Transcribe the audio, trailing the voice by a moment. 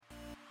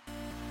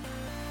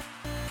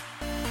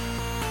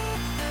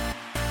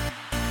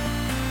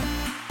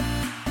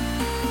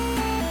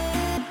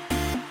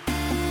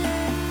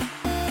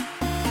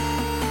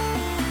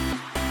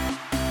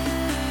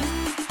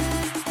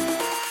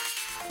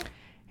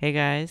Hey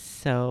guys,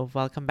 so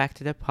welcome back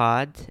to the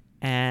pod.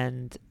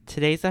 And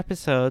today's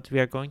episode,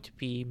 we are going to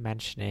be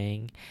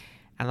mentioning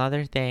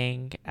another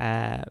thing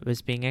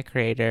was being a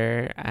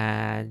creator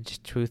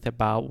and truth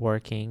about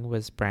working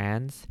with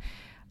brands.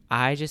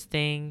 I just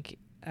think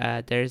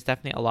there's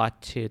definitely a lot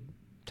to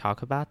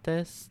talk about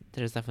this.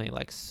 There's definitely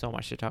like so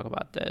much to talk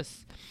about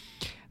this.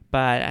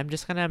 But I'm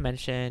just gonna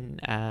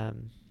mention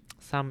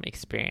some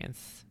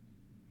experience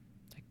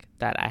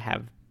that I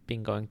have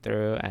been going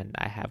through and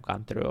I have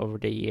gone through over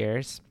the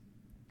years.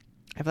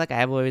 I feel like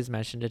I've always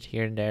mentioned it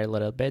here and there a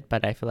little bit,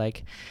 but I feel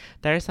like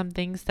there are some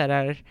things that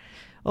are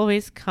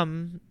always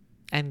come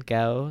and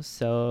go,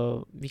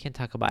 so we can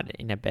talk about it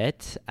in a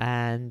bit.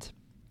 And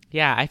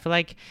yeah, I feel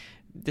like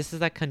this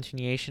is a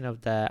continuation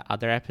of the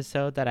other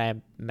episode that I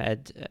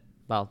made.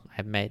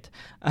 I made,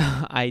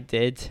 I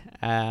did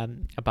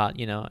about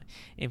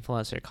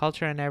influencer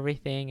culture and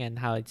everything and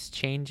how it's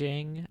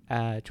changing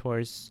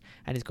towards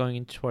and it's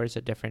going towards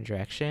a different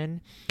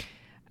direction.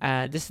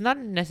 This is not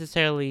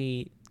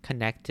necessarily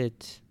connected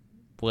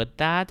with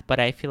that, but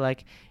I feel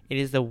like it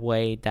is the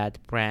way that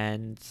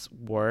brands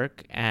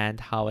work and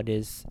how it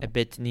is a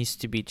bit needs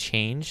to be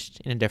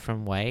changed in a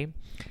different way.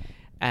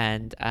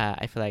 And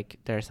I feel like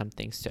there are some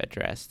things to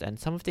address and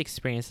some of the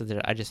experiences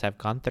that I just have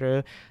gone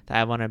through that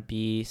I want to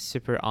be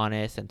super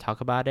honest and talk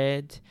about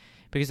it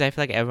because I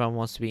feel like everyone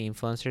wants to be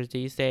influencers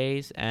these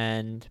days.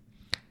 And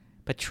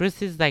but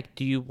truth is, like,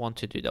 do you want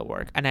to do the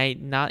work? And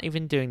I'm not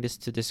even doing this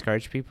to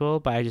discourage people,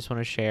 but I just want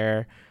to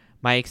share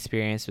my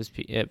experience with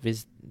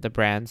the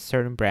brands,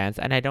 certain brands.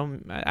 And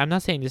I'm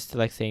not saying this to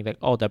like saying like,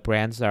 oh, all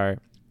brands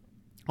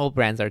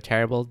are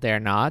terrible.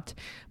 They're not.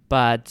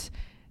 But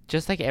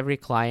just like every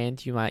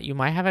client, you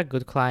might have a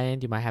good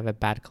client, you might have a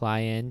bad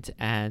client,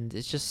 and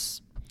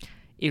it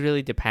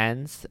really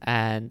depends.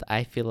 And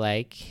I feel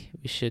like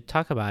we should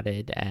talk about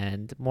it,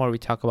 and the more we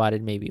talk about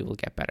it, maybe it will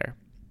get better.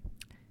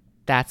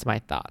 That's my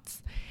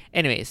thoughts.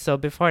 Anyway, so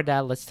before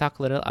that, let's talk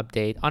a little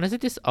update. Honestly,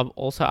 this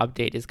also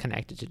update is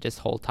connected to this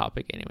whole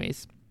topic,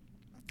 anyways.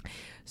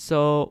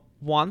 So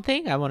one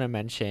thing I want to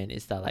mention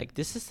is that like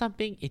this is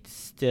something it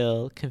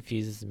still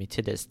confuses me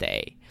to this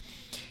day.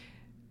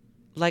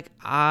 Like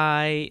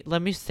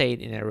let me say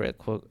it in a real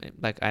quick,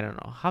 like I don't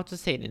know how to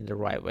say it in the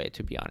right way,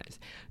 to be honest.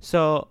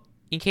 So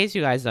in case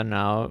you guys don't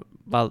know,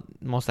 well,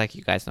 most likely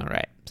you guys know,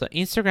 right? So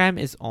Instagram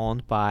is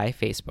owned by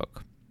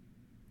Facebook,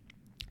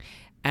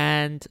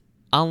 and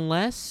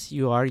unless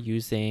you are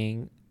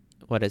using,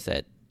 what is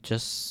it,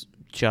 just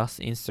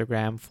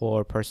Instagram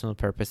for personal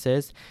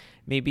purposes,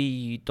 maybe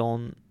you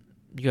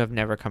have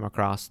never come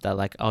across that,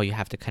 like, oh, you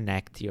have to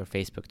connect your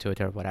Facebook to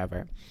it or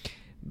whatever.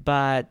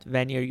 But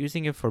when you're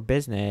using it for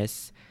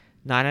business,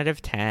 9 out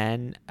of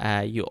 10,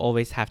 you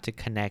always have to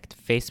connect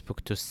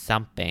Facebook to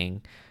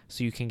something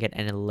so you can get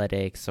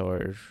analytics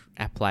or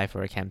apply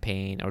for a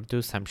campaign or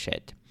do some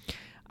shit.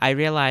 I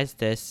realized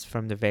this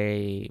from the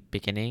very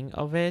beginning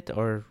of it,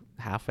 or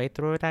halfway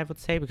through it, I would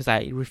say, because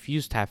I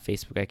refused to have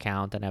Facebook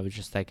account, and I was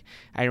just like,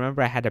 I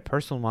remember I had a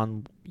personal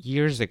one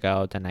years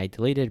ago, then I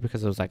deleted it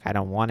because I was like, I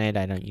don't want it,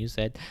 I don't use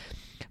it.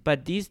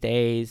 But these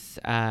days,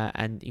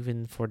 and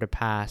even for the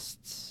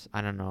past,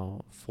 I don't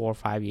know, 4 or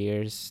 5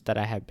 years that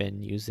I have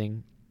been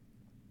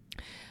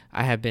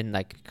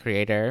like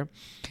creator,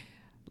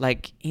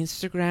 like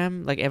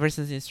Instagram, like ever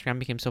since Instagram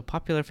became so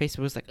popular, Facebook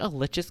was like, oh,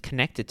 let's just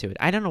connect it to it.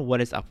 I don't know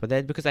what is up with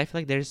it because I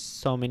feel like there's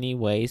so many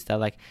ways that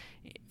like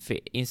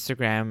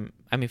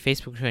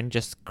Facebook can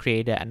just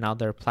create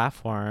another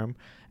platform,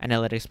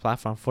 analytics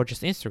platform for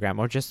just Instagram,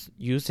 or just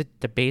use it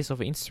the base of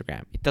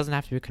Instagram. It doesn't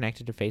have to be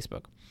connected to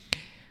Facebook.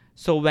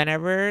 So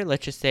whenever,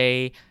 let's just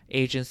say,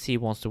 agency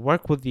wants to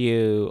work with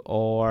you,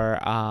 or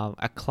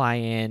a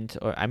client,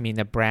 or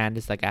a brand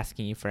is like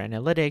asking you for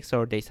analytics,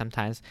 or they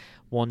sometimes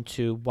want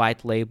to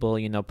white label,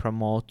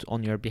 promote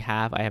on your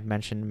behalf. I have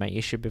mentioned my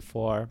issue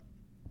before.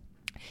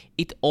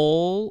 It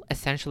all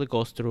essentially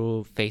goes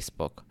through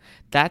Facebook.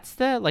 That's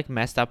the like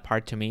messed up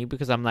part to me,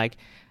 because I'm like,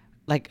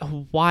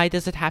 why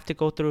does it have to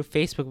go through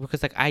Facebook?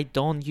 Because like I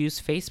don't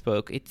use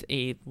Facebook. It's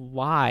a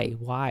why?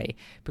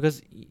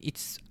 Because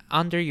it's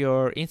under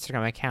your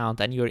Instagram account,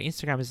 and your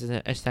Instagram is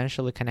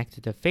essentially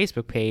connected to a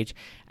Facebook page,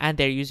 and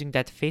they're using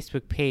that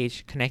Facebook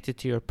page connected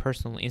to your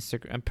personal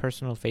Instagram,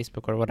 personal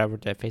Facebook, or whatever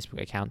the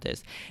Facebook account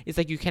is. It's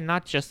like you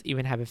cannot just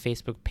even have a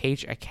Facebook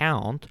page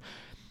account.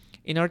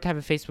 In order to have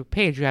a Facebook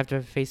page, you have to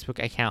have a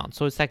Facebook account.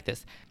 So it's like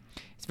this.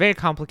 It's very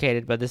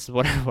complicated, but this is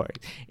what it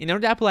works. In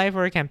order to apply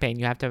for a campaign,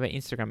 you have to have an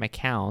Instagram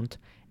account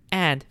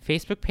and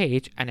Facebook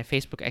page and a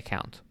Facebook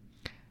account.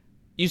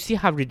 You see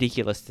how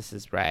ridiculous this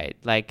is, right?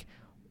 Like,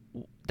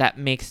 that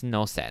makes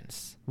no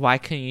sense. Why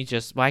can't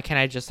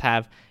I just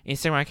have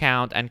Instagram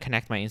account and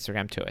connect my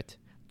Instagram to it?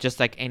 Just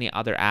like any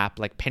other app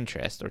like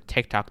Pinterest or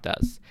TikTok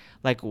does.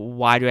 Like,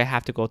 why do I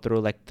have to go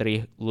through like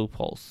 3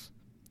 loopholes?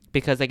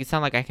 Because like it's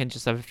not like I can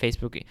just have a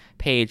Facebook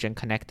page and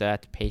connect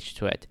that page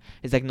to it.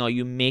 It's like, no,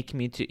 you make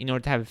me to, in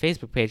order to have a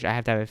Facebook page, I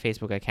have to have a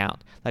Facebook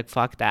account. Like,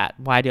 fuck that.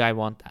 Why do I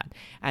want that?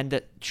 And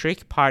the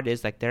trick part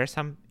is like there are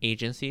some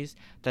agencies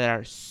that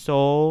are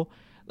so,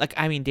 like,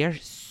 they're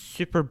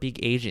super big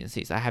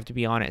agencies. I have to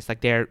be honest.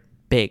 Like, they're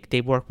big.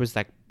 They work with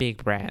like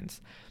big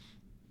brands.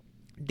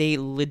 They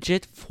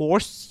legit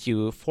force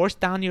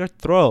down your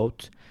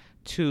throat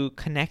to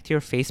connect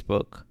your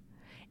Facebook.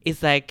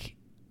 It's like,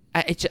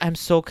 I'm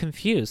so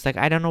confused. Like,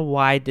 I don't know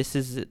why this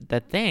is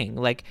the thing.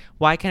 Like,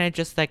 why can't I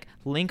just like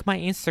link my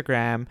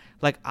Instagram?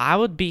 Like, I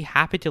would be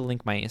happy to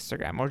link my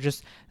Instagram, or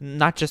just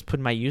not just put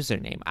my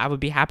username. I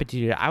would be happy to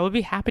do that. I would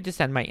be happy to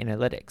send my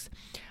analytics.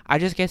 I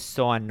just get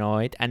so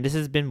annoyed, and this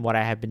has been what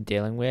I have been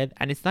dealing with.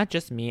 And it's not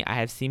just me. I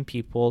have seen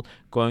people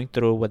going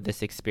through with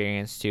this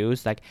experience too.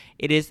 It's like,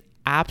 it is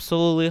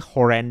absolutely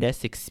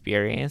horrendous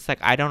experience. Like,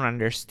 I don't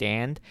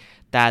understand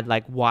that,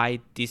 like, why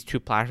these two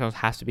platforms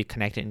has to be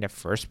connected in the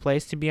first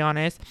place, to be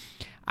honest.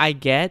 I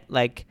get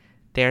like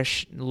they're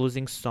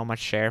losing so much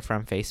share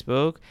from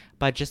Facebook,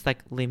 but just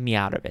like leave me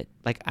out of it.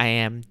 Like, I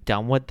am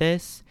done with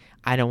this.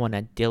 I don't want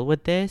to deal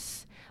with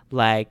this.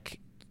 Like,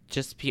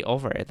 just be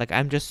over it. Like,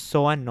 I'm just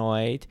so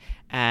annoyed,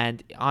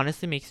 and it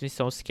honestly makes me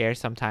so scared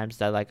sometimes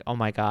that, like, oh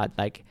my god,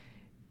 like,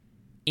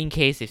 in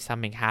case if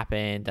something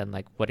happened, and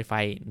like, what if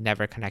I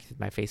never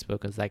connected my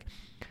Facebook? It's like,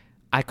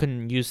 I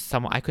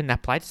couldn't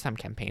apply to some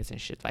campaigns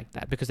and shit like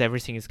that, because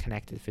everything is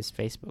connected with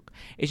Facebook.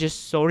 It's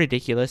just so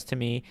ridiculous to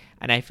me.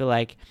 And I feel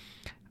like,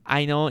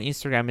 I know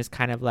Instagram is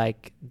kind of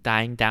like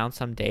dying down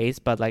some days,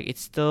 but like,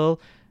 it's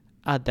still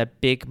the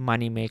big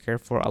money maker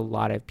for a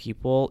lot of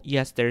people.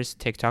 Yes, there's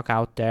TikTok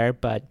out there,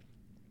 but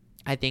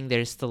I think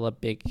there's still a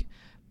big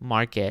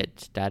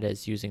market that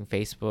is using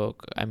Facebook,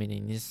 I mean,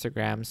 in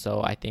Instagram.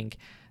 So I think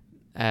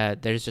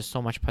there's just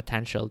so much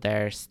potential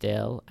there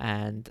still.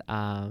 And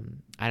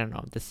I don't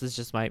know, this is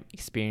just my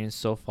experience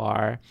so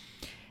far,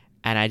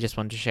 and I just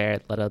want to share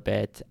a little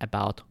bit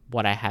about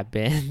what I have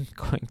been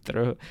going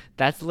through.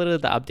 That's literally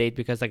the update,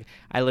 because like,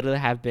 I literally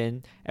have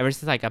been, ever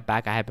since I got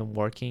back, I have been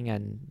working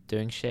and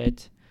doing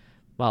shit.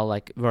 Well,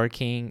 like,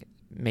 working,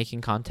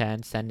 making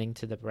content, sending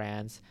to the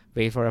brands,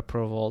 wait for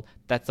approval.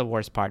 That's the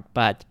worst part,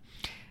 but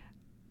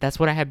that's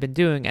what I have been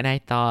doing, and I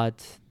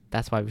thought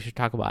that's why we should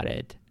talk about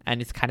it.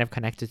 And it's kind of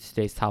connected to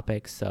today's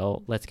topic,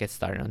 so let's get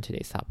started on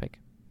today's topic.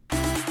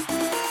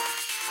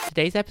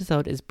 Today's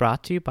episode is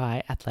brought to you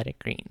by Athletic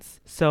Greens.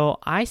 So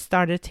I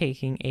started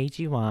taking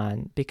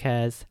AG1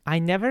 because I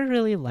never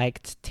really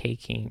liked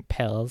taking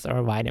pills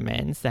or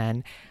vitamins,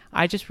 and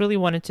I just really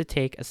wanted to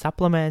take a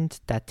supplement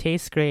that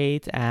tastes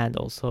great, and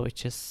also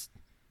it's just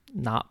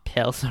not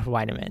pills or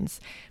vitamins,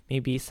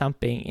 maybe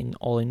something in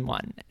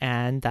all-in-one,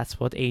 and that's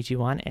what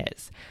AG1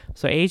 is.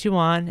 So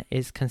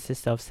AG1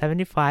 consists of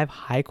 75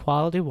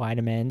 high-quality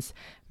vitamins,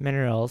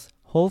 minerals,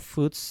 whole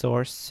food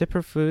source,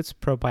 superfoods,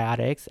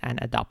 probiotics, and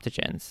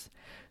adaptogens.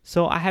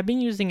 So I have been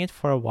using it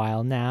for a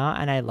while now,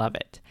 and I love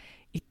it.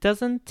 It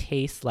doesn't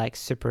taste like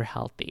super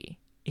healthy.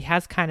 It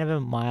has kind of a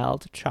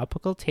mild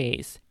tropical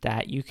taste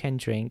that you can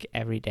drink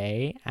every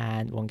day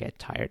and won't get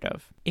tired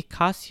of. It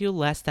costs you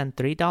less than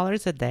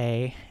 $3 a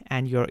day,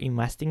 and you're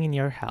investing in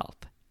your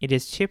health. It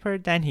is cheaper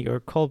than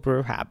your cold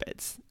brew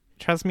habits.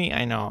 Trust me,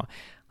 I know.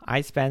 I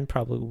spend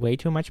probably way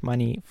too much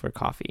money for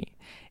coffee.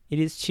 It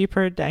is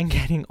cheaper than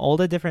getting all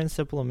the different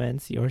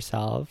supplements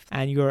yourself,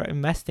 and you're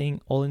investing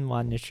all in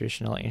one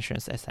nutritional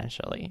insurance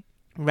essentially.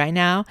 Right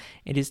now,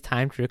 it is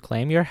time to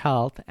reclaim your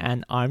health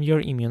and arm your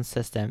immune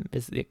system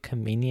with the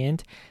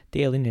convenient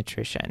daily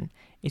nutrition.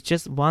 It's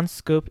just one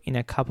scoop in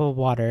a cup of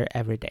water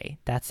every day.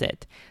 That's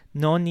it.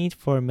 No need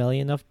for a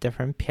million of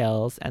different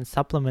pills and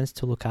supplements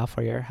to look out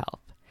for your health.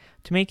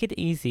 To make it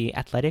easy,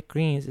 Athletic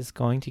Greens is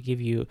going to give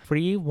you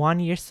free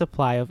 1-year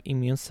supply of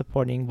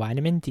immune-supporting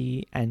vitamin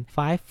D and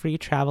 5 free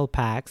travel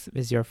packs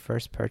with your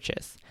first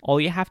purchase.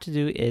 All you have to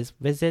do is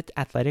visit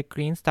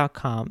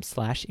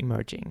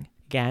athleticgreens.com/emerging.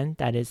 Again,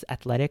 that is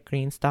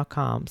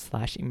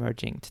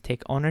athleticgreens.com/emerging to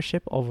take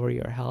ownership over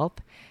your health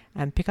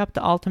and pick up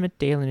the ultimate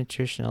daily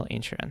nutritional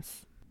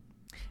insurance.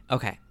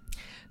 Okay,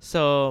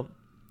 so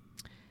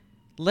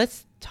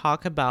let's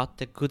talk about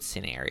the good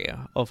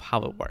scenario of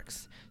how it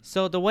works.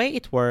 So the way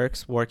it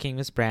works working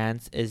with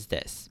brands is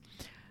this.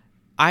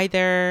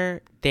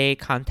 Either they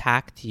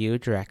contact you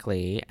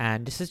directly,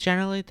 and this is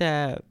generally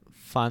the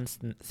fun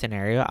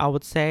scenario, I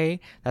would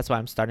say. That's why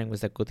I'm starting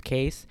with a good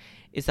case.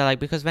 Is that like,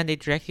 because when they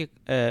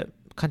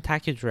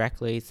contact you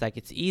directly, it's like,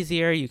 it's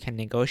easier, you can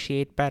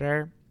negotiate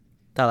better.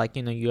 That, like,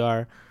 you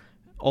are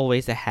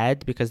always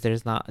ahead because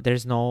there's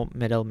no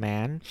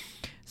middleman.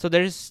 So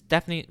there's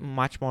definitely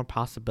much more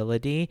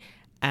possibility,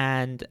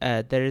 and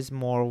there is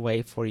more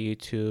way for you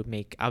to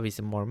make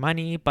obviously more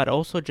money, but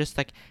also just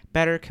like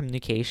better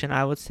communication,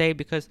 I would say,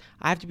 because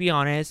I have to be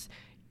honest,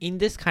 in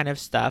this kind of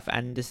stuff,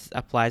 and this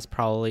applies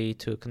probably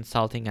to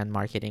consulting and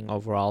marketing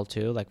overall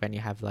too, like when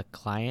you have like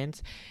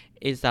clients,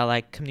 is that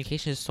like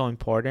communication is so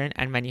important,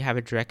 and when you have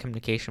a direct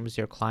communication with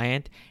your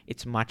client,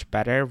 it's much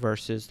better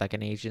versus like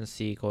an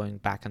agency going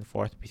back and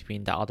forth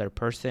between the other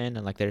person,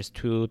 and like there's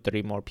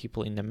 2-3 more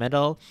people in the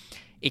middle.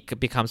 It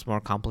becomes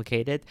more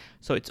complicated.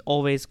 So it's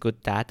always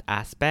good, that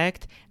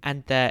aspect,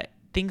 and the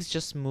things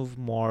just move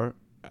more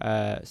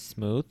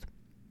smooth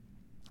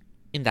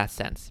in that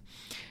sense.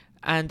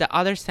 And the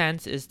other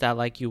sense is that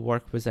like you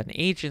work with an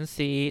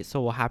agency.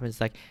 So what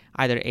happens, like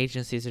either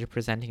agencies are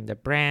representing the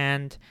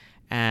brand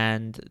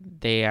and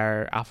they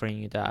are offering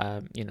you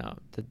the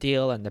the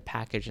deal and the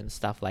package and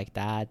stuff like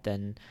that,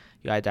 then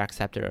you either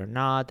accept it or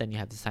not, then you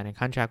have to sign a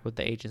contract with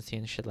the agency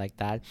and shit like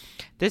that.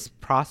 This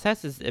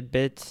process is a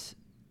bit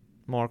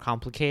more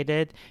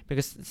complicated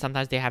because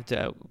sometimes they have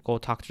to go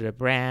talk to the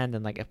brand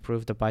and like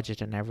approve the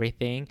budget and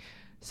everything.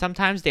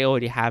 Sometimes they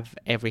already have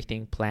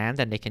everything planned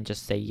and they can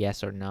just say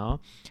yes or no,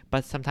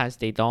 but sometimes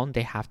they don't.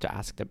 They have to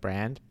ask the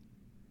brand.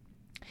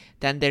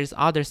 Then there's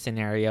other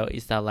scenario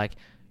is that like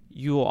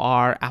you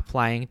are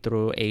applying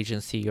through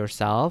agency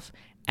yourself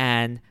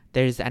and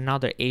there's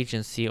another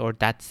agency or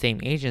that same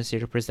agency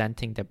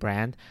representing the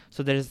brand.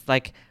 So there's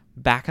like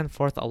back and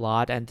forth a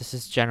lot, and this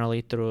is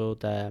generally through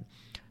the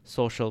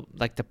social,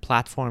 like the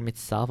platform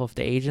itself of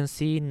the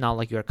agency, not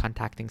like you're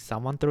contacting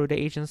someone through the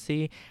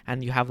agency.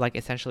 And you have like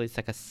essentially it's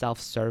like a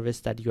self-service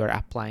that you're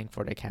applying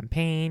for the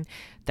campaign,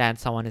 then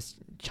someone is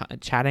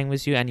chatting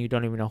with you and you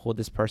don't even know who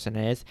this person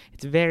is.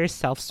 It's very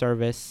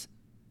self-service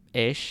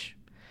ish.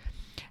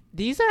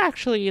 These are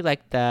actually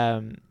like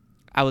the,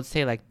 I would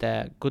say like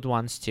the good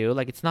ones too.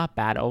 Like it's not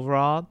bad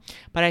overall,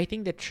 but I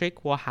think the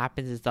trick what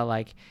happens is that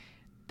like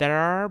there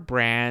are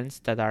brands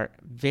that are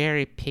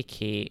very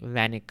picky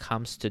when it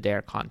comes to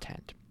their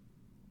content.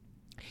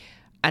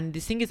 And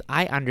the thing is,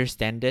 I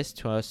understand this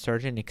to a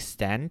certain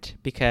extent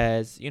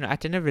because,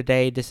 at the end of the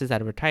day, this is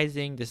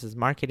advertising, this is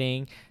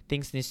marketing.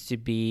 Things needs to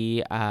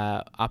be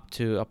up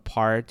to a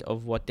part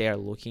of what they are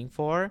looking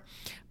for.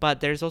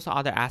 But there's also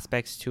other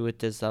aspects to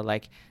it. Is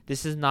like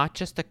this is not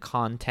just the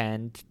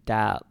content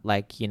that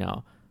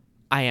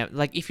I am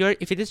like if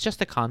it is just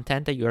the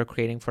content that you're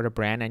creating for the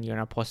brand and you're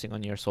not posting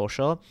on your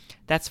social,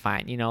 that's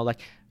fine.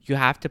 Like you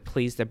have to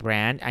please the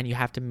brand and you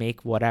have to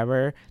make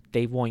whatever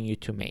they want you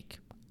to make.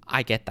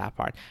 I get that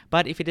part.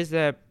 But if it is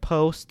a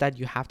post that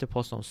you have to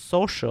post on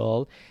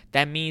social,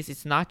 that means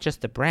it's not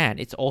just the brand,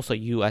 it's also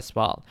you as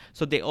well.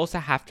 So they also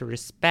have to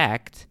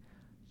respect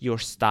your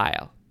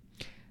style.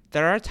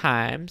 There are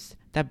times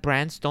that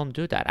brands don't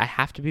do that. I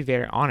have to be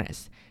very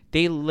honest.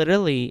 They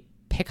literally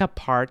pick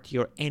apart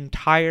your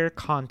entire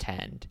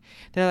content.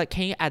 They're like,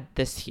 can you add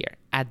this here?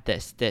 Add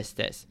this.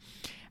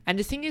 And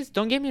the thing is,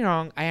 don't get me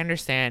wrong, I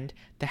understand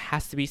there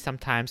has to be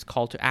sometimes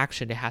call to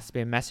action, there has to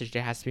be a message,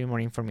 there has to be more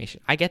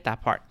information. I get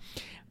that part.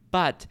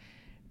 But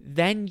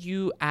then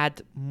you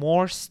add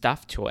more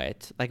stuff to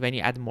it, like when you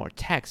add more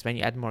text, when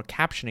you add more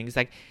captioning, it's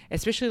like,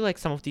 especially like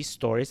some of these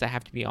stories, I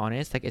have to be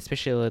honest, like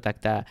especially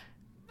like the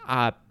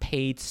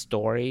paid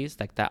stories,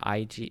 like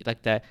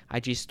the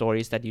IG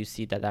stories that you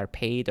see that are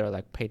paid or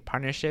like paid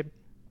partnership,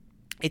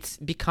 it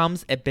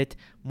becomes a bit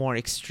more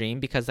extreme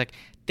because like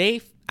they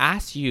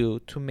ask you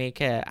to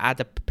add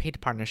a paid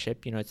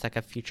partnership, it's like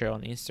a feature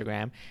on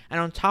Instagram,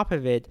 and on top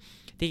of it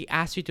they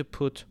ask you to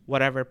put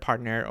whatever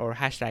partner or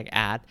hashtag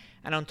ad,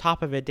 and on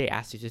top of it they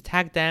ask you to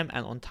tag them,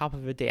 and on top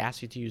of it they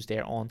ask you to use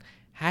their own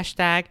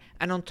hashtag,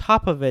 and on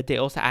top of it they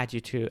also ask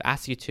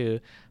you to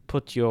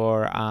put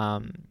your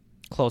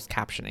closed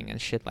captioning and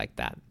shit like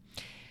that.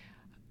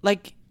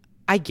 Like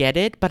I get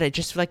it, but I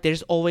just feel like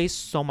there's always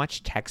so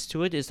much text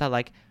to it. Is that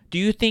like, do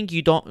you think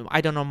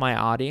I don't know my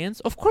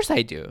audience? Of course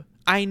I do.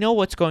 I know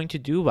what's going to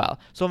do well.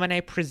 So when I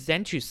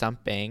present you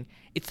something,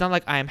 it's not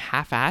like I'm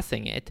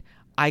half-assing it.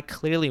 I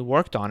clearly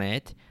worked on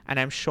it and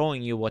I'm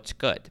showing you what's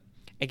good.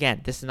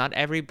 Again, this is not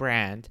every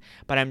brand,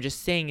 but I'm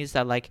just saying is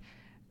that like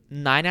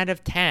 9 out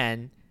of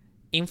 10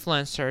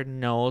 influencer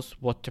knows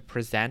what to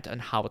present and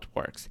how it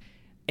works.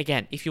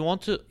 Again, if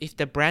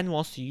the brand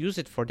wants to use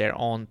it for their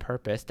own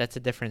purpose, that's a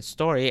different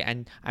story.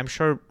 And I'm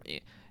sure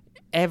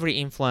every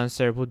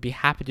influencer would be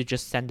happy to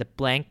just send a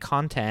blank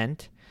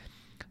content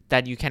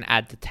that you can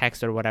add the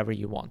text or whatever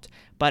you want.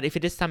 But if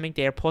it is something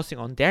they're posting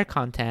on their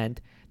content,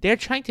 they're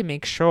trying to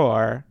make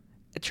sure,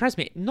 trust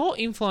me, no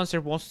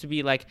influencer wants to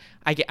be like,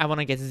 I want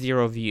to get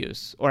 0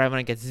 views, or I want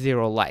to get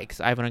 0 likes,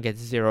 I want to get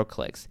 0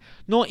 clicks.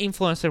 No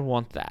influencer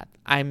wants that.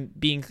 I'm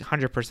being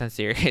 100%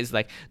 serious.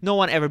 Like no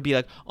one ever be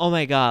like, oh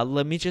my god,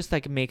 let me just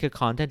like make a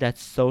content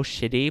that's so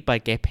shitty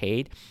but get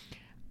paid.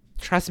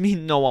 Trust me,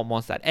 no one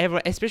wants that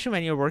ever, especially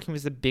when you're working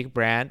with a big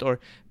brand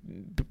or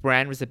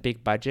brand with a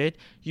big budget.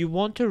 You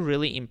want to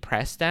really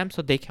impress them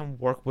so they can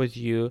work with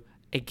you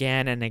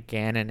again and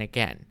again and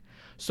again.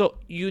 So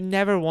you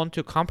never want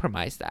to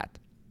compromise that.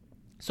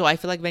 So I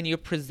feel like when you're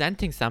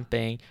presenting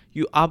something,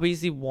 you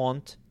obviously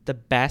want the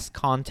best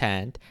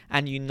content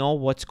and you know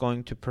what's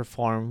going to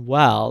perform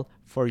well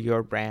for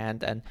your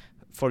brand, and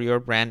for your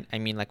brand, I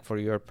mean like for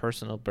your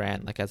personal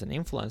brand, like as an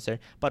influencer,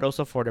 but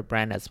also for the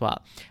brand as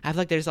well. I feel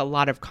like there's a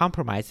lot of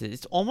compromises.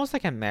 It's almost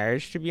like a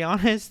marriage, to be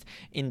honest,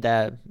 in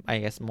the, I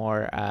guess,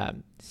 more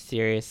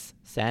serious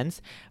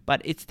sense.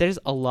 But there's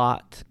a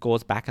lot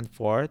goes back and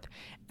forth.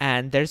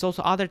 And there's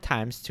also other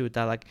times too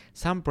that like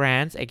some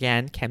brands,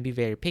 again, can be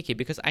very picky,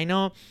 because I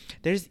know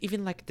there's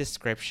even like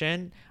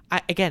description.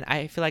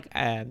 I feel like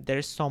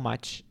there's so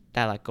much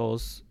that like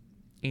goes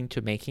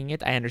into making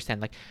it. I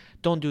understand like,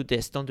 don't do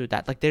this, don't do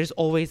that. Like there's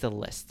always a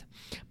list.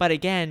 But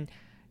again,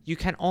 you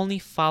can only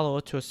follow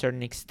to a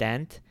certain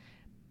extent,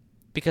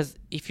 because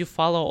if you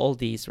follow all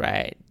these,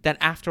 right, then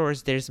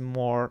afterwards there's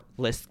more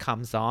list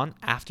comes on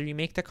after you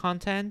make the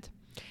content.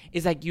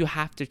 It's like you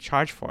have to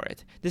charge for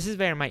it. This is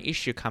where my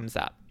issue comes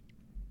up.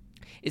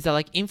 Is that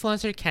like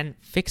influencer can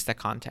fix the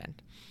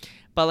content,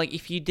 but like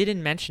if you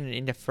didn't mention it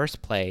in the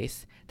first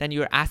place, then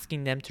you're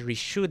asking them to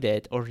reshoot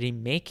it or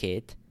remake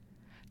it.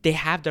 They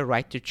have the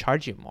right to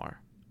charge you more.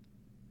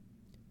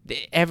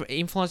 Every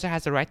influencer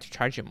has the right to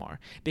charge you more,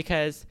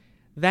 because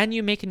when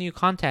you make a new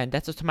content,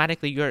 that's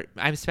automatically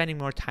I'm spending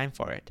more time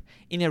for it.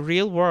 In a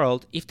real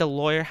world, if the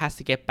lawyer has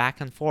to get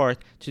back and forth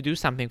to do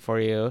something for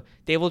you,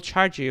 they will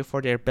charge you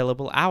for their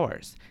billable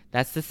hours.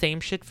 That's the same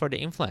shit for the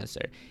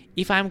influencer.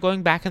 If I'm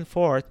going back and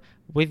forth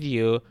with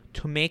you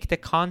to make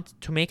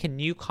to make a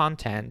new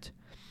content,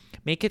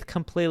 make it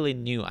completely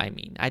new.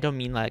 I don't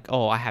mean like,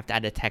 oh, I have to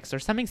add a text or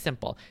something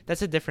simple.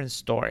 That's a different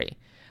story.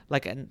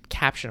 Like a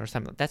caption or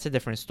something, that's a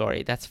different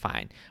story. That's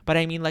fine. But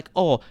I mean like,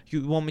 oh,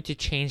 you want me to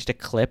change the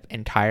clip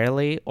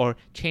entirely or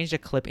change the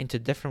clip into a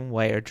different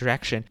way or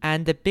direction.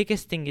 And the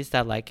biggest thing is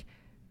that like,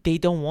 they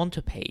don't want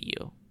to pay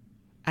you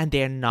and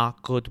they're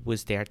not good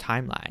with their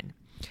timeline.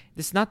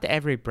 It's not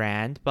every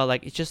brand, but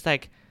like, it's just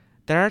like,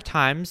 there are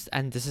times,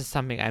 and this is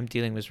something I'm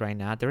dealing with right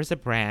now. There is a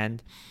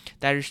brand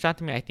that reached out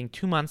to me, I think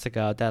 2 months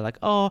ago, that like,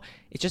 oh,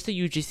 it's just a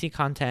UGC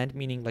content,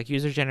 meaning like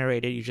user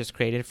generated, you just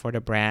created for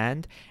the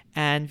brand,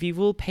 and we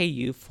will pay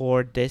you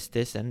for this,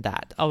 this, and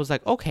that. I was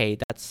like, okay,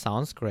 that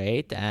sounds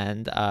great,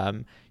 and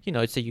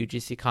it's a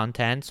UGC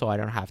content, so I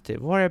don't have to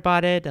worry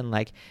about it, and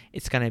like,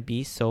 it's gonna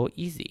be so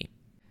easy.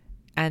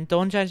 And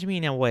don't judge me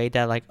in a way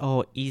that like,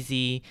 oh,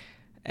 easy,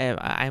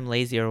 I'm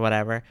lazy or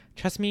whatever.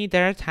 Trust me,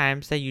 there are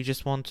times that you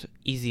just want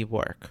easy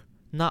work.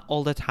 Not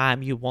all the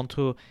time you want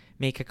to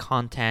make a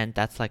content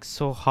that's like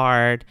so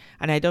hard.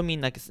 And I don't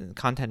mean like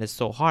content is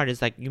so hard.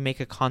 It's like you make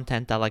a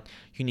content that like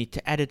you need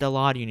to edit a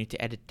lot. You need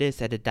to edit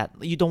this, edit that.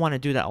 You don't want to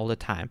do that all the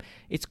time.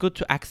 It's good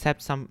to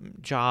accept some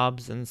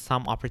jobs and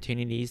some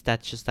opportunities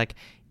that's just like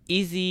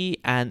easy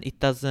and it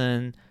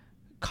doesn't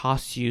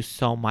cost you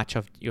so much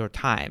of your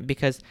time.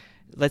 Because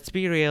let's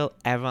be real,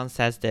 everyone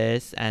says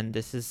this, and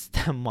this is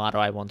the motto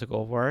I want to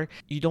go for.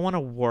 You don't want to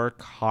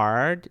work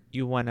hard,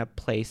 you want to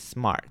play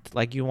smart.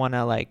 Like you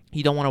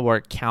don't want to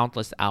work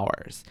countless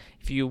hours.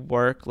 If you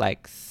work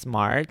like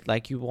smart,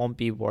 like you won't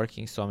be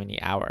working so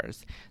many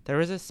hours. There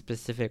is a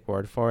specific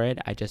word for it,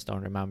 I just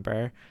don't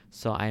remember.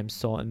 So I'm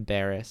so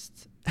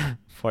embarrassed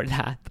for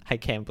that. I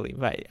can't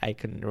believe I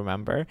couldn't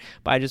remember,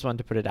 but I just want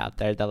to put it out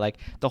there that like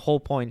the whole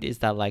point is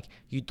that like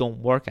you don't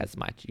work as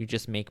much, you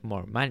just make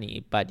more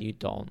money, but you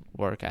don't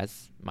work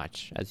as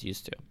much as you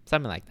used to,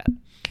 something like that.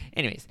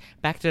 Anyways,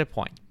 back to the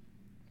point.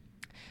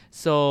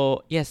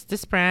 So yes,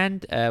 this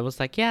brand was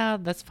like, yeah,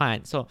 that's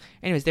fine. So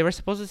anyways, they were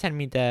supposed to send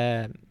me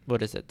the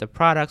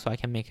product so I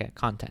can make a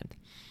content.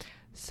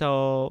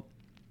 So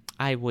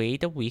I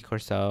wait a week or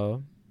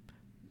so,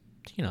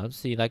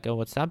 see like, oh,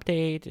 what's the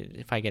update,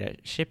 if I get a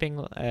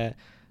shipping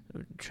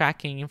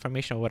tracking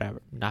information or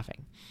whatever.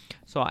 Nothing.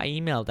 So I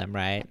emailed them,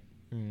 right?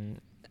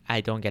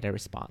 I don't get a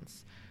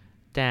response.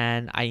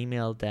 Then I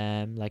emailed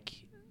them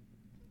like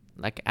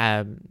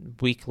a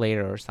week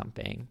later or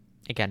something.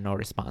 Again, no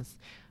response.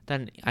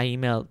 Then I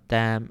emailed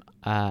them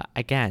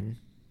again,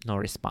 no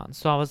response.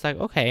 So I was like,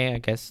 okay, I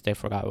guess they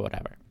forgot or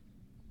whatever.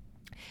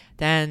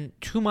 Then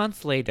 2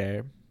 months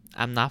later,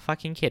 I'm not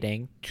fucking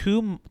kidding,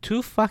 two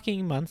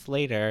fucking months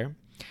later,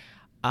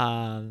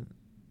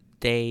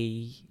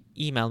 they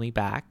email me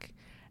back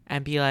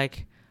and be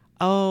like,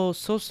 oh,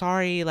 so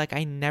sorry, like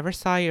I never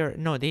saw your,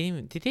 no,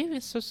 did they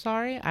even so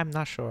sorry? I'm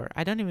not sure.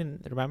 I don't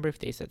even remember if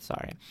they said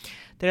sorry.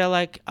 They're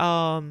like,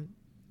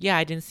 yeah,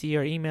 I didn't see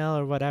your email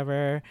or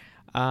whatever.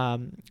 I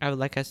would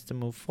like us to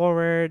move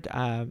forward.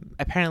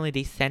 Apparently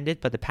they sent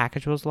it, but the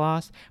package was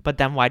lost. But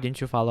then why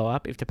didn't you follow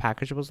up if the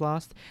package was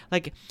lost?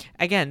 Like,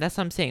 again, that's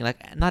what I'm saying.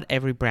 Like, not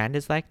every brand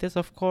is like this,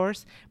 of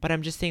course. But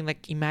I'm just saying,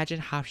 like, imagine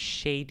how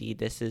shady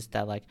this is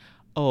that, like,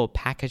 oh,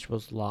 package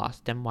was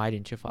lost. Then why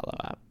didn't you follow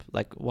up?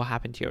 Like, what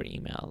happened to your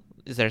email?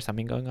 Is there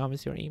something going on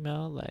with your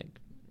email? Like,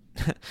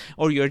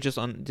 or you're just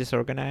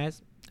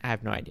disorganized? I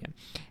have no idea.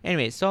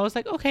 Anyway, so I was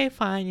like, okay,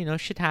 fine.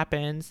 Shit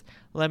happens.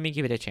 Let me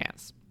give it a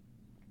chance.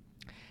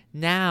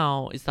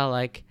 Now it's not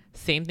like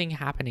same thing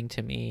happening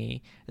to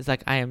me. It's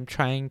like I am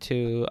trying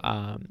to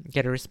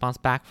get a response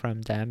back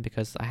from them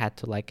because I had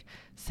to like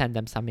send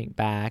them something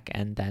back,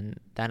 and then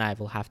I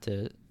will have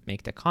to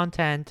make the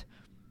content.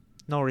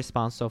 No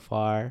response so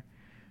far.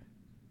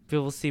 We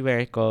will see where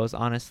it goes.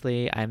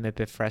 Honestly, I'm a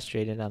bit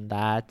frustrated on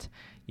that.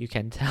 You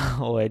can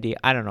tell already.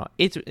 I don't know.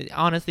 It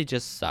honestly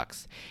just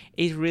sucks.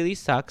 It really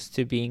sucks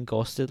to being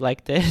ghosted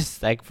like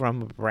this, like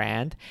from a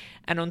brand.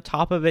 And on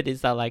top of it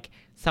is that like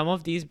some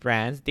of these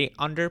brands, they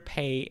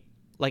underpay,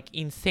 like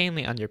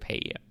insanely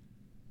underpay you.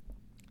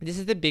 This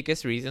is the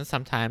biggest reason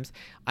sometimes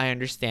I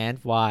understand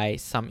why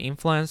some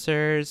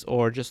influencers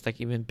or just like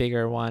even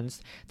bigger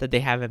ones that they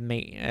have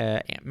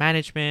a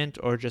management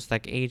or just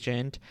like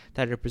agent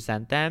that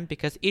represent them,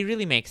 because it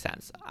really makes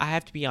sense. I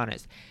have to be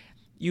honest.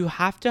 You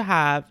have to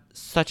have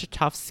such a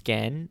tough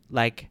skin.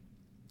 Like,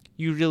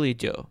 You really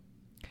do.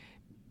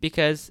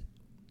 Because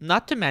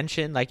not to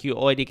mention, like, you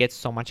already get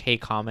so much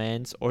hate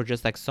comments or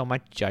just like so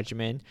much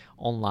judgment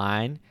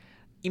online.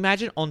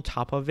 Imagine on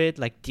top of it,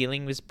 like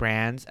dealing with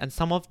brands and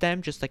some of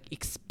them just like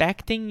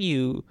expecting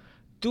you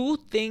do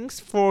things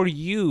for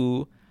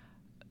you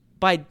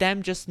by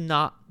them just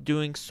not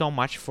doing so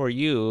much for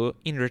you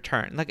in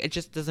return. Like, it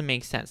just doesn't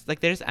make sense. Like,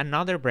 there's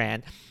another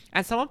brand,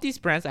 and some of these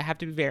brands, I have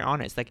to be very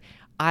honest, like,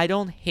 I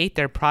don't hate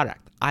their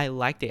product. I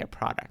like their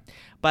product.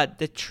 But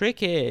the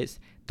trick is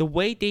the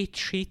way they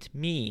treat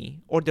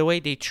me or the way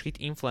they treat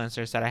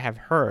influencers that I have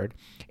heard,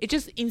 it's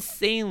just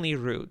insanely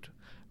rude.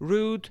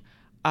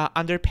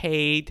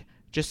 Underpaid,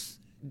 just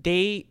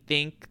they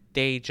think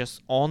they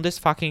just own this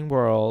fucking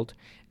world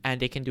and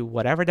they can do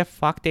whatever the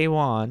fuck they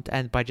want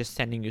and by just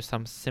sending you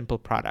some simple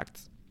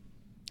products.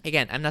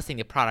 Again, I'm not saying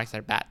the products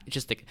are bad. It's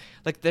just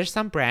like there's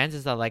some brands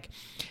is that like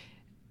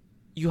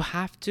you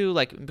have to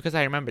like, because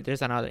I remember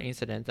there's another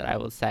incident that I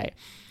will say.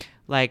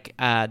 Like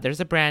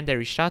there's a brand that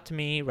reached out to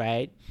me,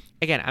 right?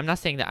 Again, I'm not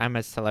saying that I'm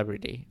a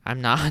celebrity.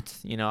 I'm not,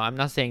 I'm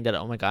not saying that,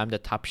 oh my God, I'm the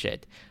top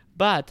shit.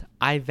 But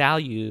I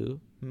value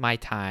my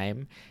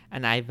time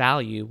and I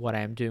value what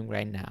I'm doing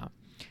right now.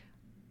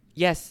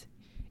 Yes,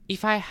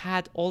 if I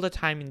had all the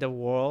time in the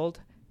world,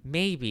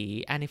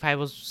 maybe, and if I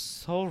was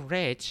so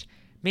rich,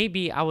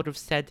 maybe I would have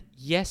said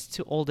yes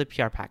to all the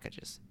PR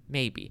packages.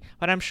 Maybe.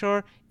 But I'm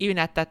sure even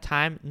at that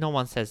time, no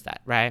one says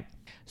that, right?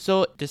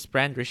 So this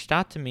brand reached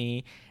out to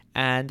me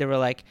and they were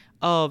like,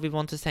 oh, we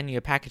want to send you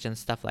a package and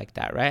stuff like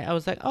that, right? I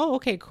was like, oh,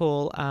 okay,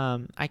 cool.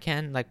 I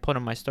can like put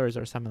on my stories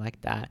or something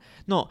like that.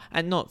 No,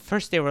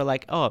 first they were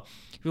like, oh,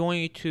 we want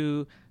you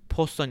to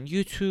post on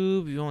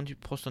YouTube, we want you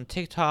to post on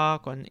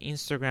TikTok, on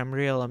Instagram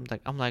Reel.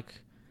 I'm like,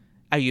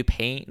 are you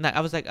paying? Like,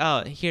 I was like,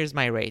 oh, here's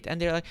my rate. And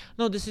they're like,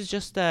 no, this is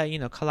just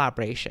a,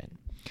 collaboration.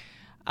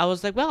 I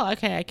was like, well,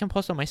 okay, I can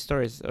post on my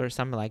stories or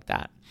something like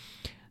that.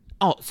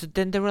 Oh, so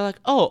then they were like,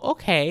 oh,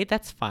 okay,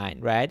 that's fine,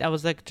 right? I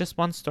was like, just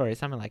one story,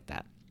 something like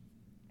that.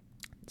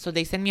 So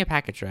they send me a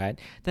package, right?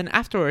 Then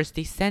afterwards,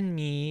 they send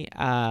me,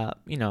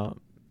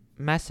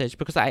 message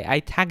because I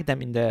tagged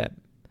them in the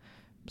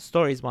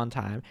stories one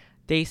time.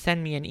 They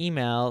send me an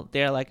email.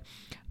 They're like,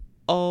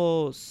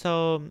 oh,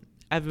 so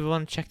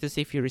everyone check to see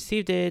if you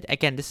received it.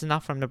 Again, this is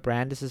not from the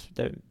brand. This is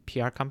the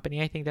PR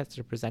company, I think, that's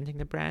representing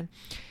the brand.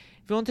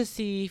 If you want to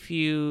see if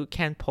you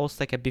can post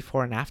like a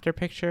before and after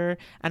picture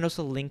and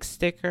also link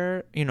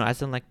sticker,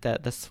 as in like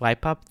the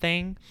swipe up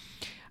thing.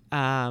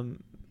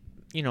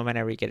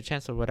 Whenever you get a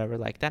chance or whatever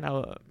like that.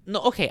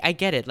 No, okay, I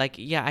get it. Like,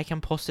 yeah, I can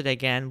post it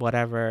again,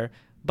 whatever.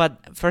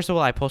 But first of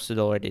all, I posted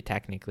already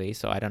technically,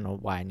 so I don't know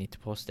why I need to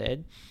post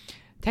it.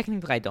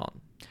 Technically, I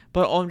don't.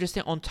 But I'm just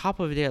saying on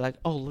top of it, they're like,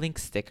 oh, link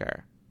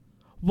sticker.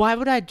 Why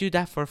would I do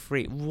that for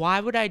free?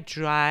 Why would I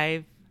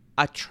drive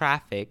a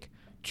traffic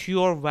to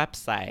your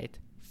website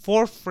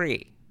for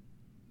free?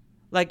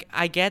 Like,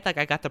 I get, like,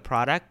 I got the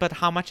product, but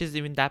how much is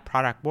even that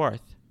product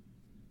worth?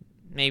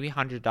 Maybe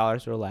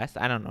 $100 or less.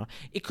 I don't know.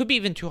 It could be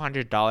even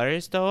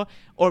 $200 though,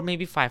 or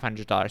maybe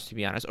 $500 to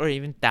be honest, or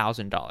even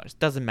 $1,000.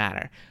 Doesn't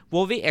matter.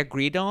 What we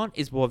agreed on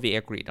is what we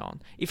agreed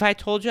on. If I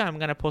told you I'm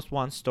gonna post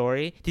one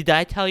story, did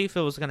I tell you if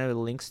it was gonna be a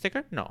link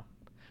sticker? No.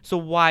 So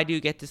why do you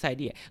get this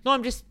idea? No,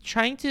 I'm just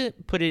trying to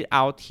put it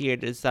out here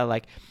is that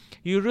like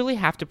you really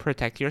have to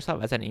protect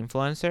yourself as an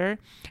influencer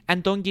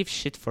and don't give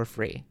shit for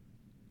free.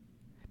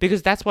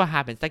 Because that's what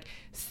happens. Like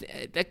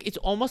it's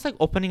almost like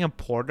opening a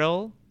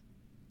portal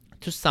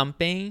to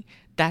something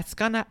that's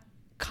gonna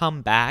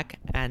come back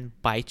and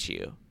bite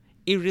you.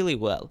 It really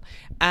will.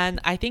 And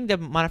I think that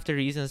one of the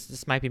reasons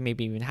this might be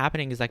maybe even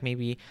happening is like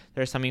maybe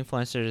there are some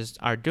influencers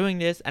are doing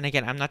this. And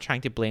again, I'm not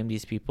trying to blame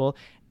these people.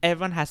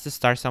 Everyone has to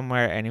start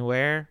somewhere,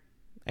 anywhere,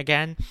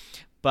 again.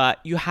 But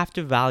you have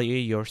to value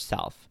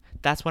yourself.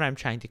 That's what I'm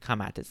trying to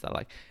come at. Is that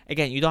like,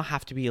 again, you don't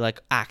have to be like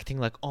acting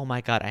like, oh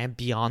my God, I am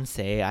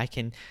Beyonce.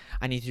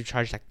 I need to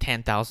charge like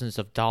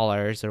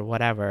 $10,000s or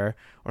whatever,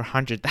 or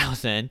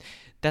 100,000.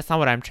 That's not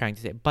what I'm trying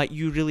to say. But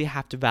you really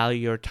have to value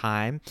your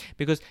time,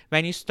 because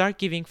when you start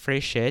giving free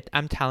shit,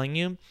 I'm telling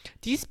you,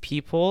 these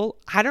people,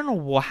 I don't know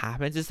what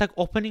happens. It's like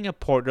opening a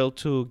portal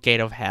to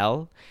gate of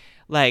hell.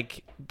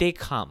 Like they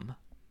come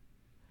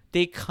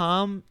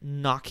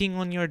knocking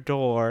on your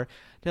door.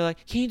 They're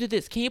like, can you do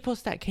this? Can you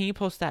post that? Can you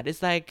post that?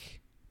 It's like,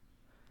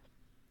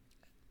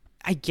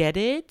 I get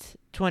it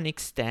to an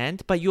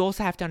extent, but you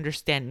also have to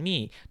understand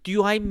me.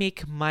 Do I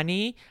make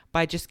money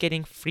by just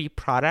getting free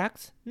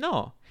products?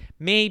 No.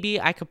 Maybe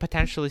I could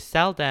potentially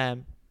sell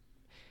them,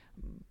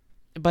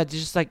 but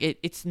just like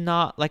it's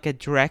not like a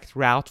direct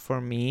route for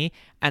me,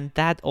 and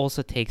that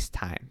also takes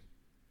time.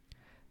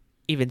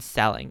 Even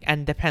selling,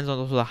 and depends on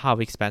also how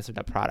expensive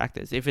the product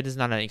is. If it is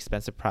not an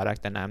expensive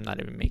product, then I'm not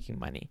even making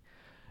money.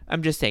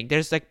 I'm just saying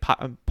there's like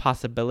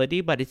possibility,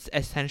 but it's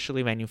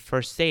essentially when you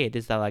first say it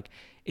is that like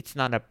it's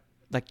not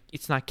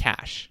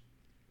cash.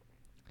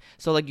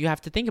 So like you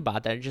have to think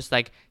about that. Just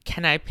like,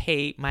 can I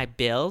pay my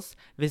bills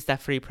with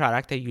that free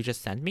product that you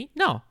just sent me?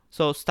 No,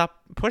 So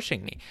stop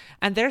pushing me.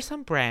 And there are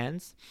some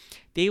brands,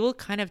 they will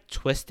kind of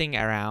twisting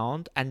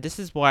around, and this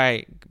is why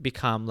I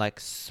become like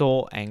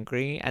so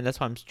angry. And that's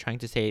what I'm trying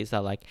to say is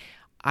that like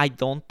I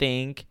don't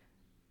think,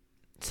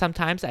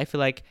 sometimes I feel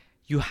like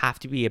you have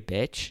to be a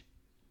bitch.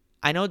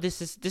 I know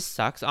this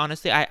sucks.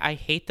 Honestly, I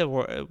hate the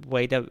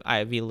way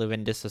that we live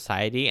in this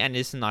society, and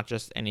this is not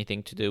just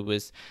anything to do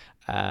with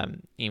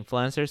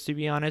influencers, to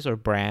be honest, or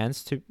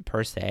brands to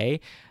per se.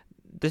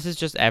 This is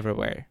just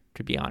everywhere,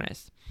 to be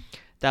honest.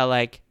 That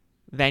like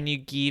when you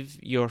give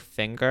your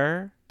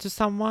finger to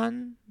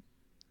someone,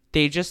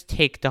 they just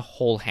take the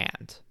whole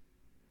hand.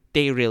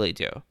 They really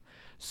do.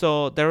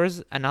 So there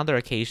was another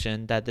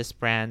occasion that this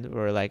brand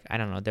were like, I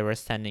don't know, they were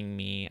sending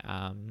me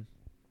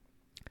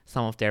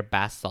some of their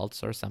bath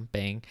salts or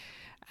something,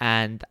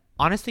 and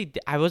honestly,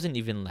 I wasn't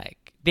even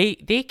like, they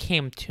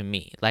came to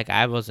me, like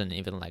I wasn't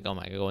even like, oh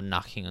my god,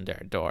 knocking on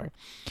their door.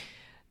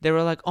 They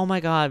were like, oh my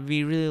god,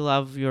 we really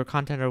love your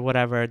content or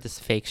whatever, this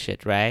fake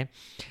shit, right?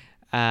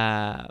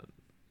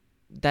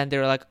 Then they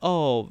were like,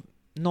 oh,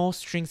 no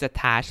strings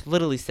attached,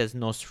 literally says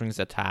no strings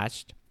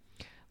attached.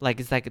 Like,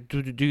 it's like,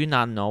 do you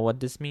not know what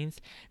this means?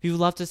 We would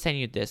love to send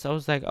you this. I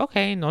was like,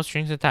 okay, no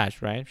strings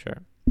attached, right?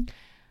 Sure.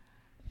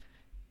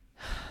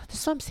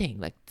 That's what I'm saying.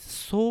 Like,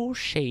 so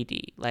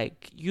shady.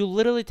 Like, you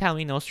literally tell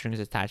me no strings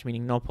attached,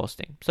 meaning no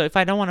posting. So if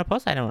I don't want to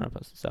post, I don't want to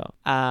post. So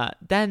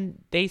then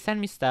they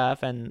send me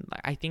stuff, and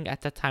I think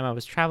at that time I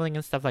was traveling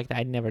and stuff like that.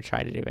 I'd never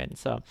tried it even.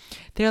 So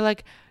they're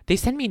like, they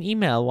sent me an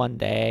email one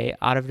day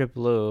out of the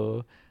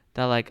blue.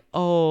 They're like,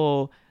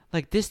 oh,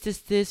 like this,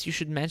 you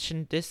should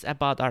mention this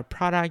about our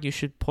product. You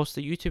should post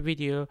a YouTube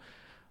video.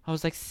 I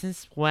was like,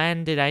 since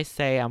when did I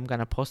say I'm going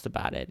to post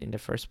about it in the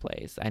first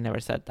place? I never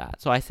said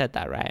that. So I said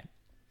that, right?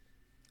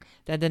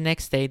 Then the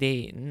next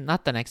day,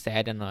 not the next day,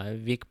 I don't know, a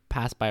week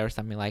passed by or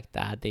something like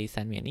that. They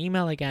sent me an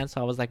email again.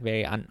 So I was like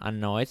very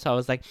annoyed. So I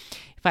was like,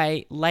 if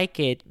I like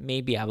it,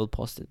 maybe I will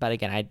post it. But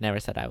again, I never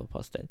said I will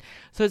post it.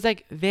 So it's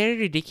like very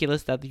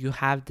ridiculous that you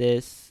have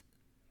this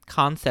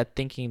concept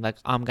thinking like,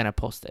 I'm going to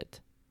post it.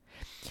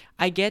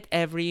 I get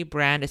every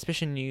brand,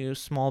 especially new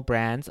small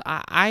brands.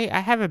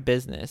 I have a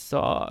business, so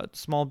a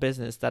small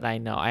business that I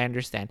know. I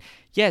understand.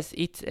 Yes,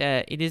 it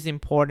is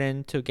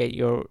important to get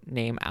your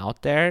name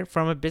out there.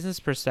 From a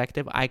business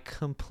perspective, I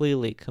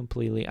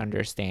completely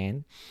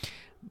understand.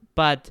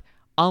 But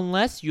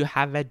unless you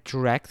have a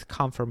direct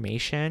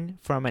confirmation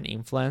from an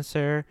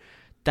influencer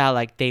that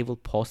like they will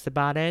post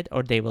about it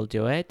or they will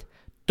do it,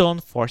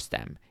 don't force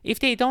them. If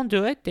they don't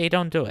do it, they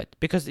don't do it,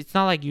 because it's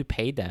not like you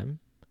pay them.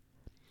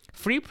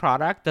 Free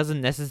product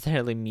doesn't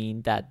necessarily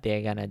mean that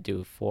they're gonna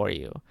do for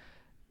you.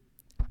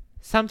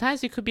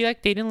 Sometimes it could be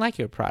like they didn't like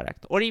your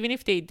product, or even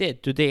if they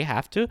did, do they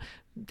have to?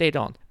 They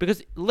don't,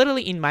 because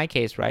literally in my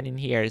case, right in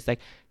here, it's like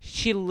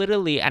she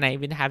literally, and I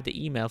even have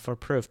the email for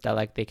proof that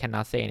like they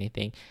cannot say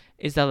anything,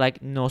 is that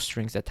like no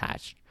strings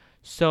attached.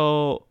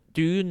 So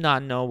do you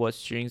not know what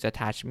strings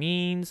attached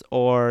means,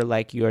 or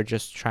like you're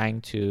just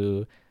trying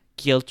to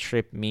guilt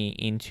trip me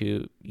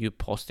into you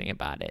posting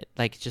about it?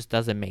 Like, it just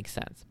doesn't make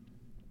sense.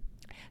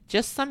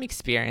 Just some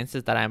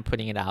experiences that I'm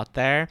putting it out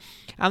there.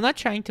 I'm not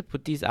trying to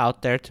put these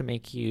out there to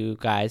make you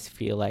guys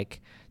feel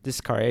like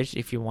discouraged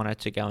if you wanted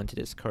to go into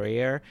this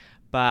career,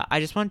 but I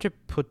just want to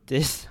put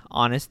this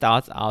honest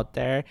thoughts out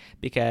there,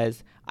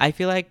 because I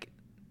feel like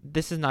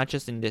this is not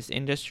just in this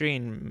industry,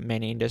 in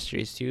many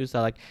industries too.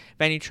 So like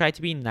when you try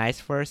to be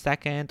nice for a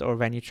second, or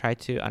when you try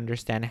to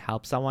understand,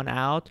 help someone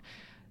out,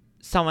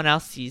 someone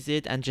else sees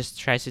it and just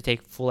tries to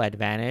take full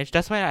advantage.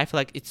 That's why I feel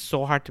like it's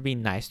so hard to be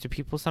nice to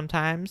people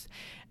sometimes,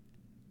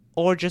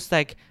 or just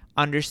like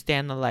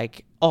understand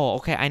like, oh,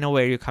 okay, I know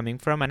where you're coming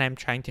from and I'm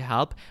trying to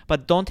help,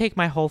 but don't take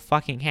my whole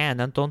fucking hand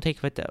and don't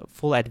take the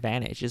full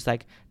advantage. It's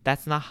like,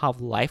 that's not how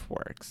life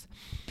works.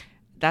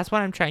 That's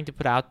what I'm trying to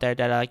put out there,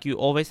 that like you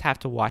always have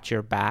to watch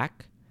your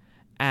back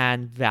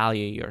and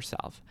value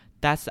yourself.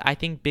 That's, I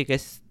think,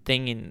 biggest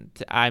thing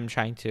I'm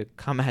trying to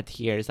come at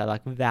here, is that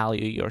like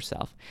value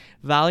yourself.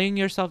 Valuing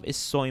yourself is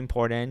so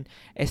important,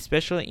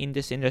 especially in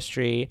this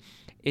industry,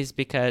 is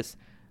because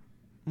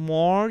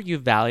more you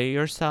value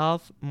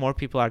yourself, more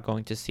people are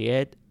going to see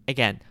it.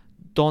 Again,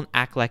 don't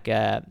act like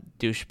a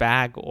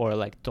douchebag, or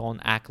like don't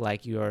act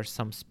like you're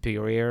some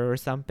superior or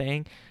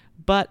something,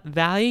 but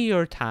value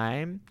your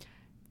time.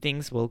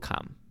 Things will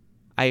come.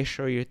 I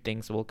assure you,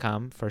 things will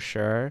come for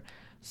sure.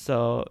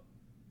 So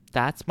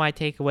that's my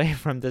takeaway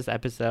from this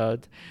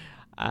episode.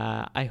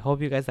 I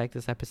hope you guys like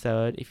this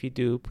episode. If you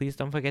do, please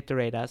don't forget to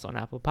rate us on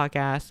Apple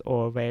Podcasts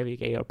or wherever you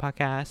get your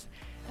podcasts.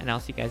 And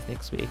I'll see you guys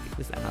next week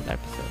with another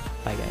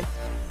episode. Bye,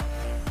 guys.